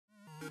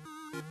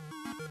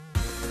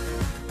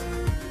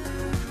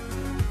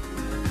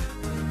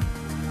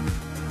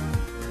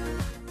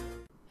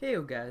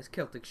Heyo guys,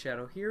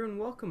 Celticshadow here, and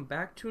welcome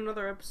back to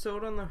another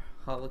episode on the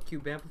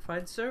Hollowcube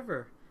Amplified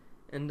server.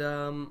 And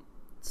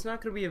it's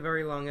not going to be a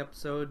very long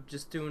episode,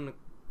 just doing a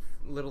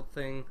little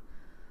thing.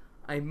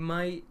 I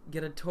might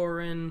get a tour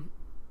in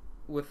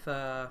with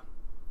the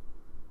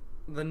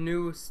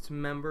newest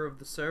member of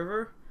the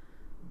server,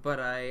 but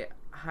I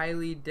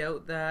highly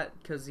doubt that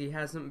because he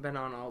hasn't been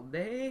on all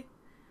day.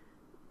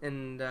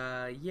 And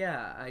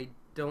yeah, I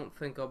don't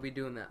think I'll be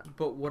doing that.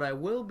 But what I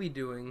will be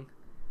doing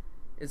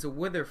is a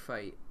wither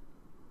fight.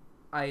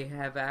 I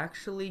have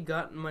actually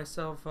gotten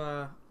myself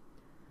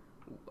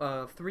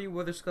 3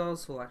 wither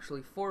skulls, well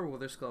actually 4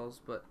 wither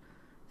skulls, but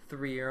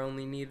 3 are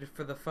only needed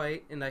for the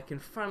fight, and I can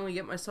finally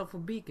get myself a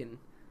beacon.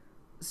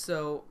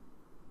 So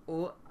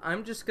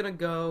I'm just gonna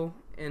go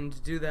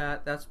and do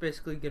that. That's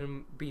basically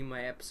gonna be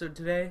my episode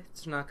today.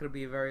 It's not gonna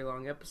be a very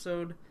long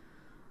episode.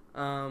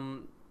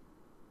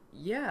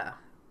 Yeah,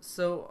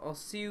 so I'll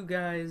see you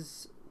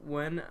guys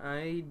when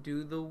I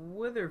do the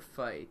wither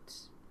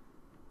fight.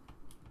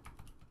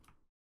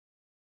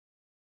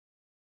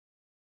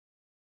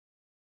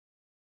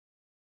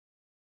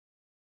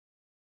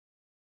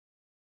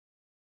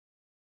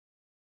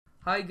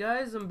 Hi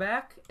guys, I'm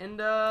back,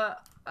 and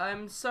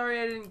I'm sorry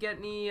I didn't get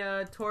any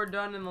tour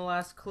done in the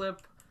last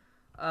clip.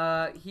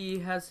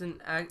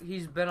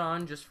 He's been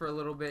on just for a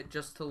little bit,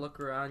 just to look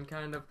around,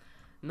 kind of.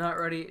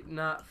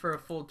 Not for a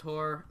full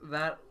tour.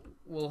 That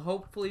will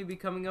hopefully be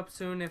coming up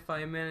soon if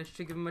I manage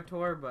to give him a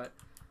tour, but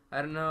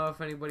I don't know if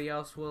anybody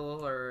else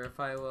will or if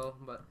I will,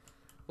 but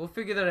we'll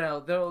figure that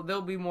out.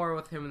 There'll be more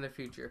with him in the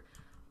future.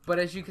 But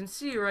as you can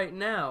see right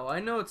now, I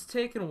know it's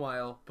taken a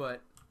while,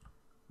 but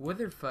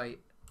wither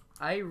fight.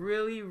 I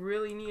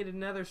really need a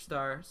nether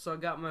star, so I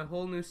got my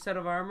whole new set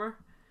of armor.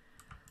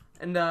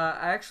 And I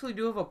actually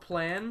do have a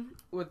plan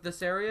with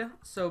this area.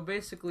 So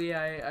basically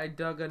I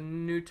dug a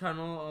new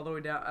tunnel all the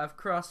way down. I've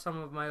crossed some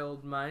of my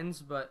old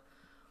mines, but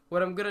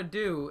what I'm gonna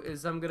do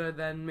is I'm gonna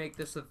then make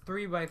this a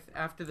 3x,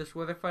 after this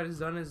wither fight is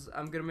done,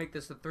 I'm gonna make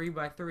this a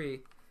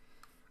 3x3.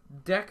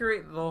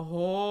 Decorate the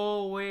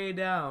whole way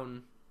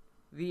down.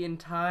 The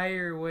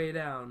entire way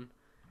down.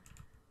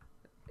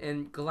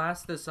 And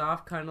glass this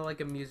off kinda like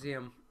a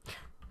museum.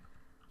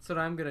 That's what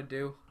I'm gonna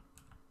do.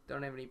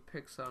 Don't have any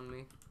picks on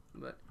me,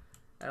 but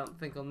I don't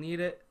think I'll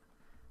need it.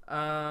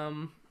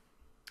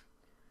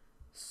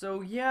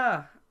 So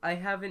yeah, I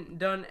haven't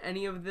done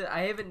any of the.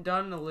 I haven't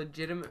done a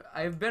legitimate.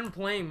 I've been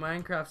playing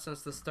Minecraft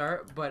since the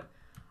start, but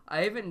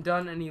I haven't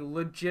done any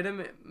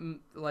legitimate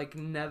like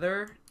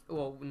nether.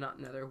 Well, not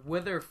nether,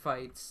 wither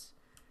fights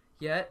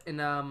yet,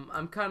 and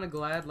I'm kind of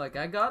glad. Like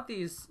I got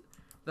these.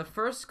 The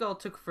first skull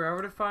took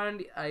forever to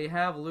find. I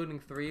have looting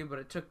 3, but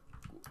it took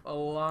a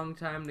long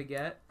time to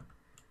get.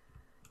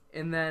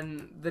 And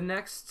then the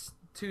next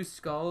 2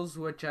 skulls,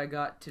 which I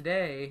got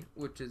today,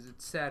 which is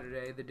it's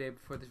Saturday, the day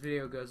before this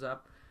video goes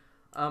up,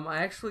 I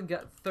actually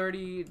got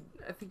 30,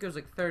 I think it was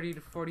like 30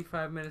 to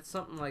 45 minutes,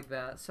 something like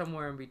that,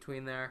 somewhere in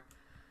between there,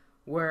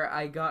 where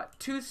I got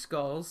 2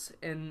 skulls,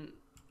 and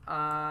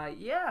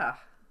yeah,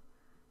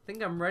 I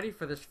think I'm ready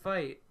for this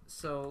fight.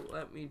 So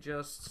let me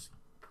just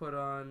put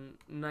on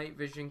night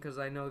vision because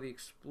I know the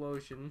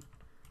explosion.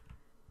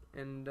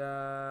 And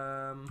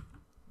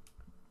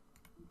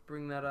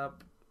bring that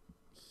up.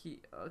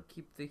 I'll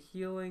keep the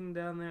healing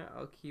down there.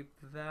 I'll keep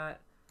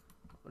that.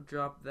 I'll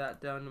drop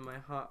that down to my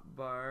hot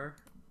bar.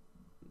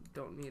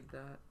 Don't need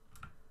that.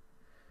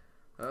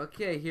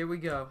 Okay, here we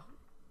go.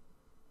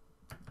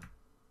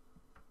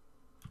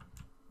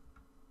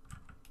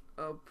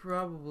 I'll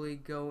probably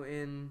go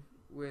in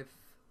with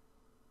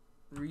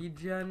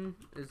regen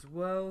as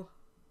well.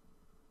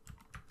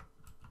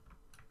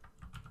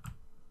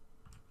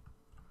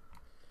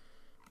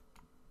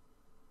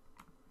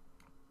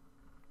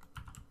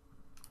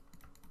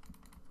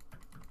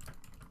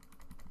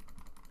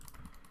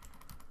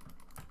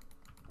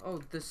 Oh,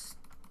 this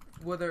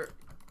wither.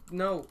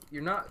 No,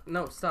 you're not.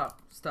 No,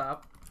 stop.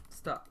 Stop.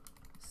 Stop.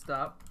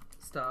 Stop.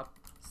 Stop.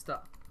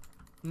 Stop.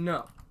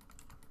 No.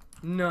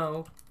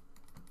 No.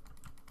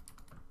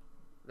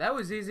 That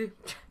was easy.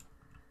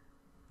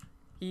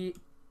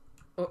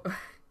 Oh,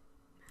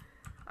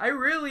 I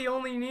really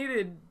only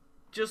needed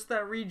just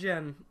that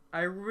regen.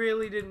 I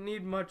really didn't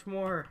need much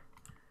more.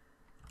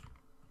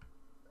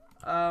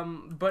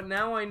 But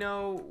now I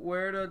know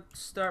where to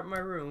start my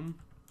room.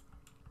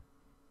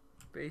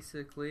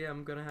 Basically,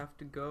 I'm gonna have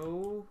to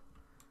go.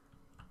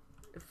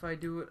 If I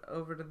do it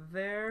over to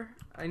there,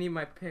 I need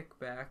my pick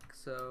back,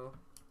 so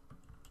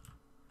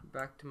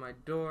back to my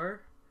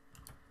door.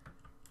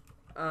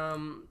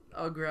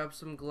 I'll grab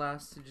some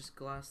glass to just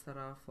glass that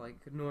off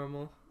like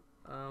normal.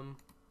 I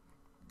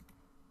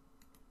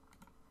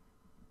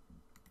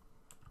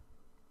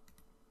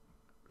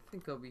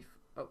think I'll be.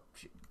 Oh,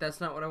 shoot. That's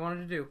not what I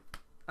wanted to do.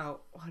 Oh,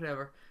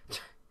 whatever.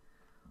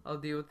 I'll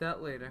deal with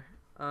that later.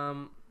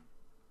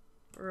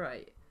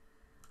 Right.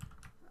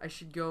 I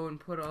should go and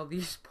put all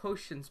these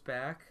potions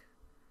back.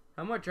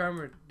 How much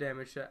armor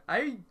damage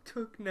I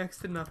took next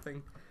to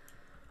nothing.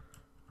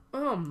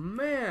 Oh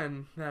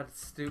man,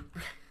 that's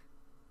stupid.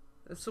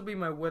 This will be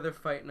my wither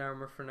fighting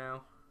armor for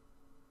now.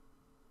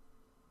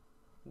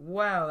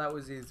 Wow, that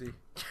was easy.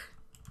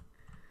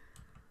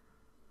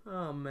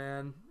 Oh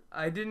man,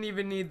 I didn't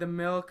even need the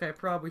milk. I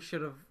probably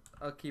should have.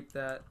 I'll keep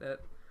that.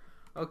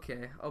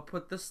 Okay, I'll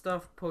put this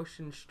stuff.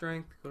 Potion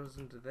strength goes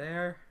into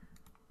there.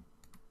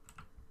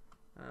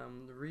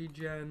 The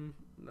regen,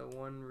 the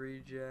one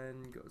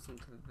regen goes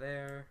into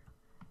there.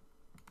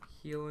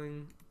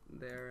 Healing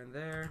there and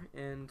there,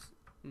 and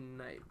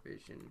night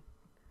vision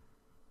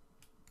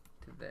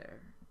to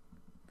there.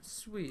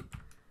 Sweet.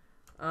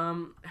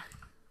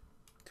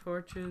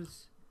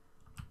 Torches,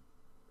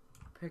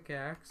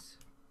 pickaxe,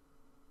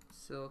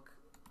 silk,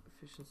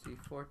 efficiency,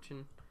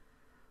 fortune.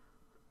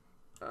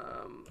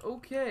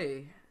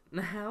 Okay,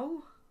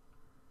 now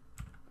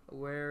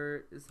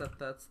where is that?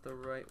 That's the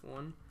right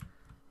one.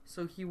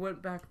 So he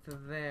went back to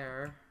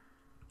there.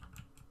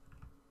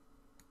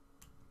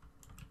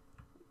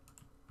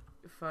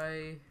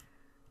 If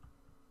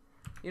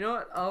you know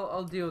what,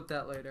 I'll deal with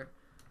that later.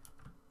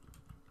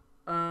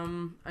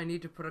 I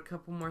need to put a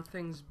couple more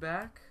things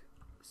back,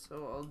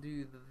 so I'll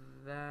do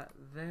that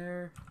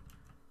there.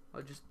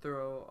 I'll just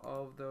throw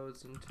all of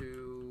those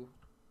into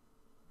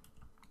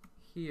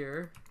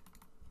here.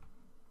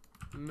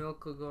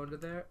 Milk will go into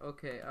there.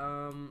 Okay,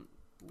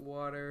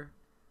 water.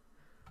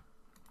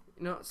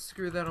 No,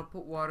 screw that, I'll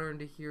put water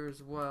into here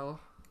as well.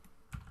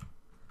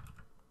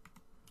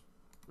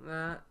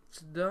 That's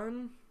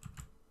done.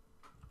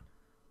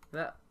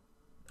 That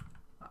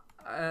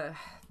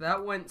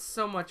went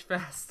so much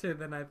faster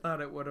than I thought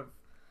it would have.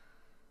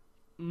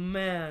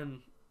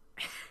 Man.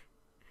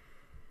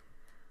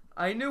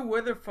 I knew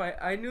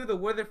the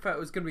weather fight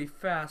was gonna be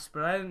fast,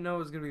 but I didn't know it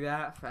was gonna be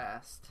that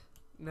fast.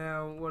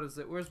 Now, what is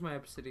it? Where's my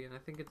obsidian? I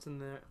think it's in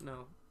there.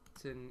 No,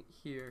 it's in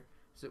here.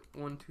 Is it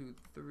 1, 2,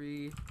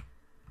 3?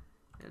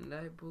 And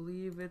I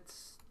believe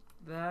it's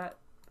that,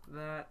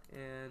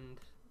 and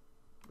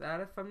that,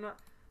 if I'm not.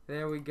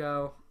 There we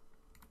go.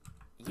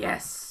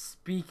 Yes!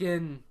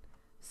 Beacon!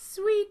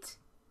 Sweet!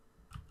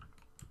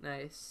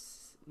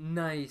 Nice.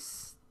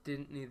 Nice.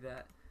 Didn't need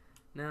that.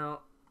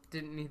 Now,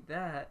 didn't need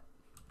that.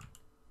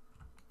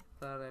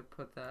 Thought I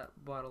put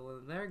that bottle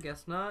in there.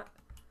 Guess not.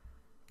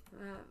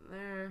 That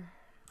there.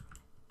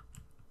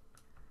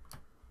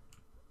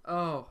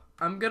 Oh,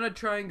 I'm gonna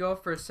try and go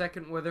for a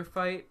second wither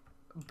fight,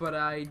 but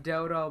I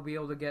doubt I'll be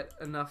able to get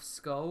enough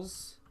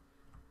skulls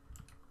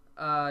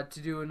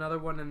to do another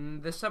one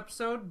in this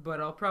episode, but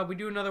I'll probably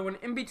do another one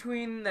in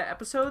between the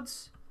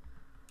episodes.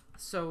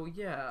 So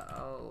yeah,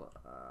 I'll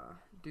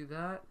do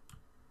that.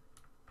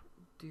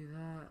 Do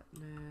that.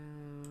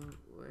 Now,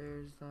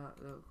 where's that?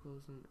 That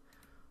goes in.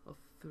 I'll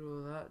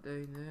throw that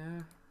down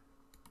there.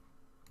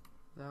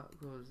 That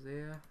goes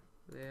there,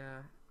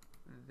 there,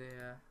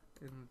 there,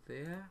 and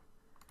there.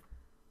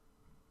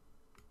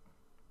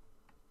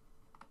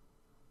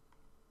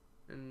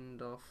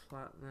 And I'll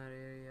flatten that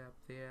area up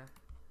there.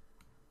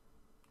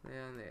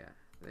 There and there.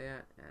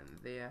 There and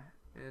there.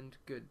 And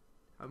good.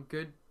 I'm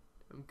good.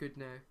 I'm good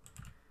now.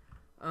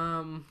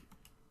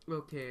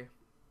 Okay.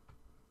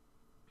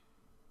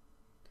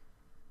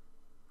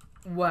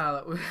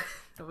 Wow,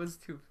 that was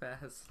too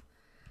fast.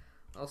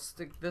 I'll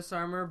stick this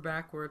armor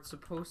back where it's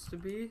supposed to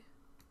be.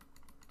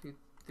 2,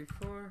 3,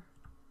 4.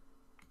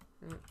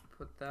 Yeah,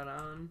 put that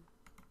on.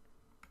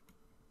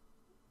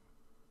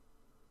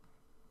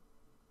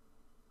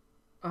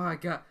 Oh my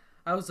god.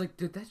 I was like,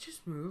 did that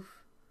just move?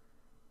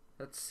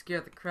 That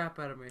scared the crap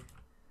out of me.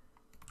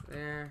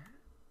 There.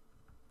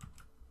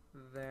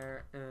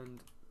 There.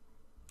 And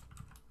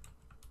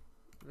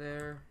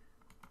there.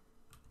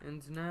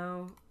 And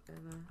now.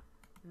 And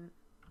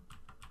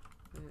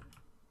there.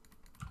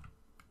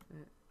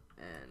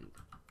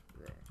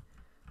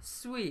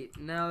 Sweet.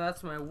 Now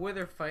that's my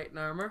wither fighting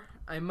armor.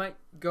 I might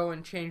go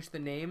and change the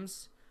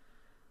names.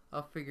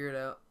 I'll figure it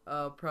out.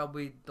 I'll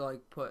probably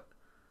like put.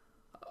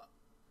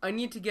 I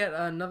need to get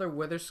another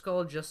wither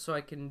skull just so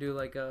I can do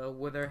like a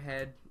wither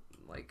head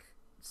like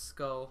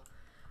skull.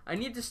 I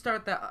need to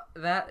start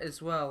that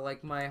as well,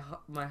 like my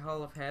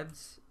hall of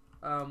heads.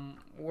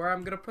 Where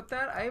I'm gonna put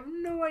that, I have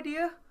no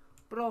idea,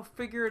 but I'll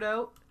figure it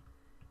out.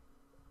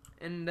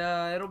 And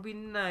it'll be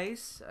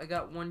nice. I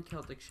got one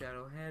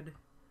Celticshadow head.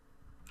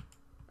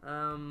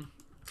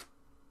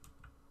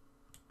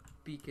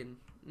 Beacon.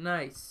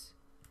 Nice.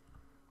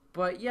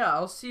 But yeah,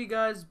 I'll see you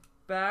guys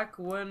back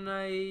when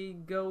I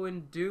go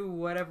and do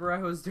whatever I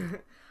was doing.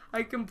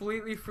 I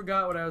completely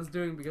forgot what I was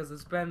doing because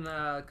it's been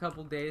a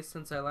couple days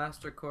since I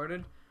last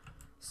recorded.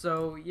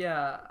 So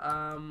yeah,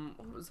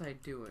 what was I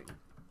doing?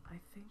 I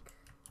think.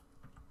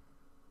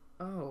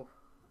 Oh,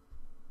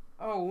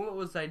 what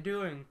was I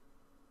doing?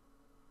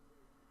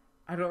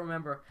 I don't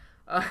remember.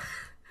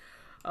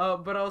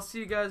 But I'll see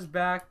you guys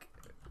back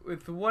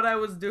with what I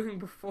was doing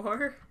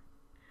before.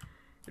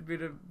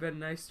 It'd have been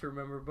nice to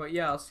remember, but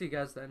yeah, I'll see you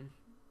guys then.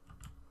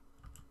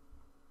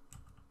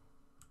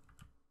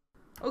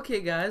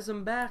 Okay, guys,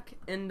 I'm back,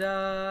 and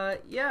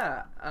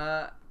yeah,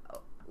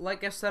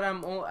 like I said,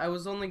 I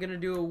was only gonna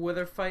do a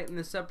wither fight in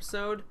this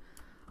episode.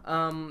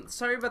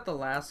 Sorry about the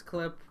last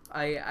clip.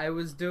 I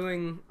was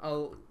doing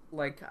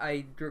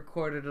I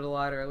recorded it a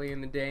lot early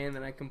in the day, and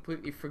then I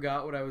completely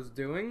forgot what I was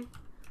doing.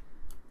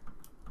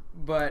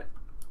 But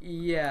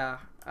yeah,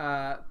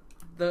 I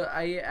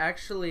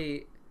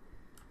actually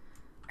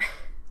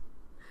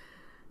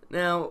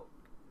now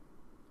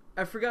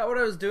I forgot what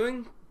I was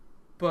doing,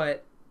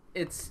 but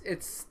it's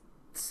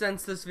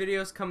since this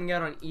video is coming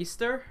out on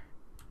Easter,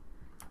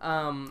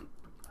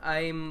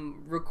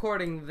 I'm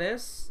recording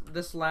this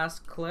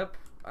last clip.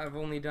 I've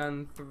only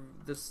done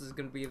this is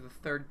gonna be the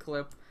third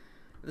clip.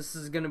 This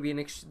is gonna be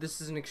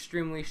this is an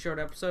extremely short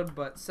episode,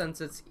 but since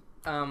it's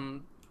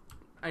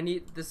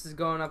this is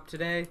going up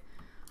today.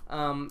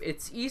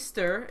 It's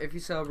Easter. If you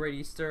celebrate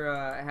Easter,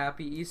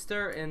 happy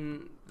Easter,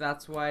 and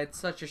that's why it's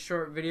such a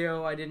short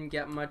video. I didn't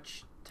get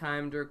much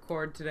time to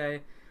record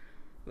today.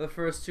 The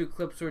first two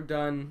clips were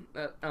done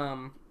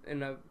in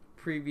the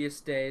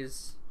previous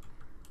days.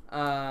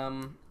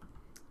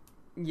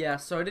 Yeah,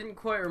 so I didn't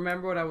quite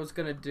remember what I was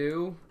gonna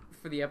do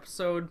for the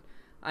episode.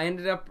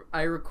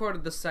 I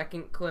recorded the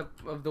second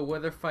clip of the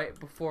Wither fight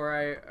before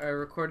I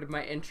recorded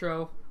my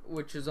intro,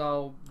 which is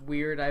all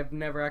weird. I've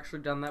never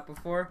actually done that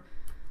before,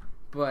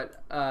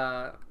 but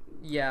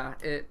yeah,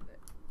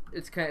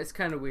 it's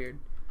kind of weird.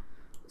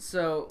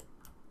 So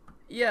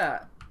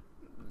yeah,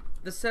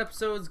 this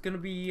episode's gonna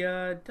be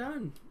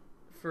done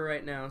for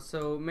right now.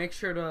 So make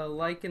sure to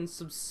like and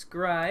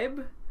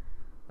subscribe,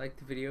 like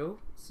the video,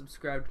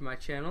 subscribe to my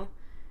channel,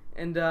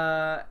 and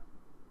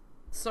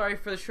sorry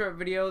for the short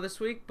video this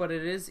week, but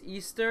it is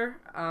Easter.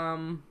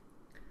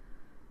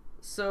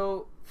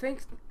 So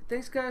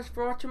thanks guys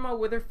for watching my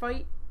Wither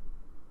fight.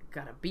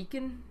 Got a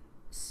beacon,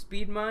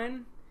 speed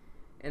mine,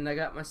 and I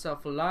got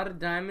myself a lot of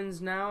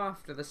diamonds now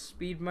after the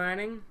speed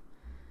mining.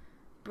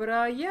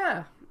 But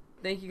yeah,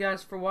 thank you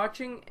guys for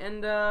watching,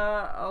 and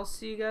I'll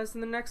see you guys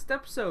in the next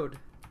episode.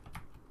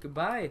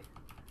 Goodbye.